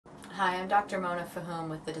Hi, I'm Dr. Mona Fahoum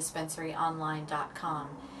with the DispensaryOnline.com.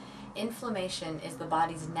 Inflammation is the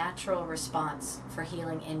body's natural response for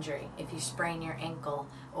healing injury. If you sprain your ankle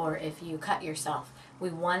or if you cut yourself, we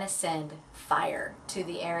want to send fire to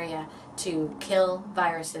the area to kill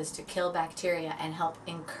viruses, to kill bacteria, and help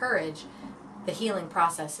encourage the healing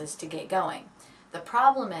processes to get going. The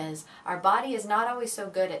problem is our body is not always so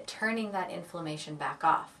good at turning that inflammation back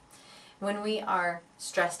off. When we are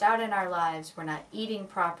stressed out in our lives, we're not eating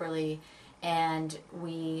properly, and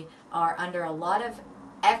we are under a lot of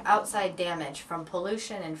outside damage from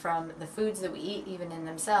pollution and from the foods that we eat even in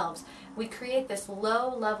themselves, we create this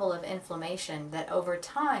low level of inflammation that over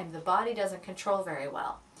time the body doesn't control very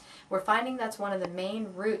well. We're finding that's one of the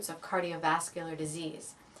main roots of cardiovascular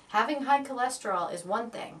disease. Having high cholesterol is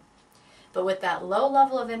one thing, but with that low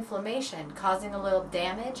level of inflammation causing a little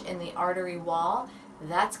damage in the artery wall,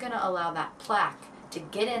 that's going to allow that plaque to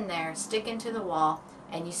get in there, stick into the wall,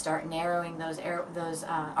 and you start narrowing those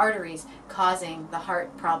arteries, causing the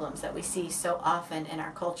heart problems that we see so often in our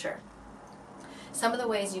culture. Some of the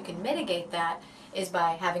ways you can mitigate that is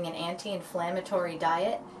by having an anti-inflammatory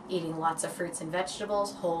diet, eating lots of fruits and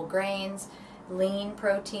vegetables, whole grains, lean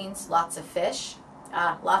proteins, lots of fish.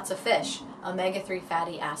 Omega-3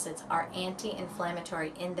 fatty acids are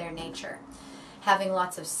anti-inflammatory in their nature. Having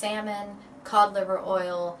lots of salmon, cod liver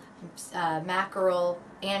oil, mackerel,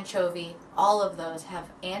 anchovy, all of those have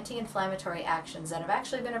anti-inflammatory actions that have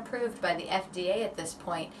actually been approved by the FDA at this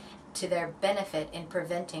point to their benefit in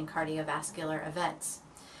preventing cardiovascular events.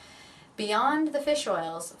 Beyond the fish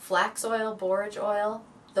oils, flax oil, borage oil,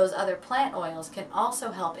 those other plant oils can also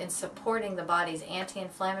help in supporting the body's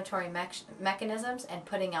anti-inflammatory mechanisms and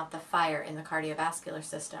putting out the fire in the cardiovascular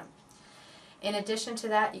system. In addition to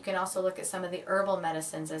that, you can also look at some of the herbal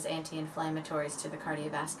medicines as anti-inflammatories to the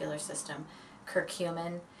cardiovascular system.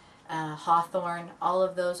 Curcumin, hawthorne, all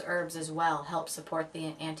of those herbs as well help support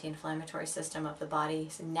the anti-inflammatory system of the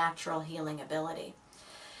body's natural healing ability.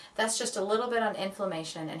 That's just a little bit on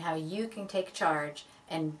inflammation and how you can take charge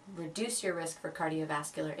and reduce your risk for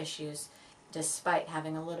cardiovascular issues despite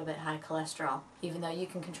having a little bit high cholesterol, even though you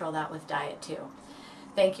can control that with diet too.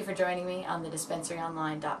 Thank you for joining me on the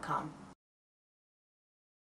DispensaryOnline.com.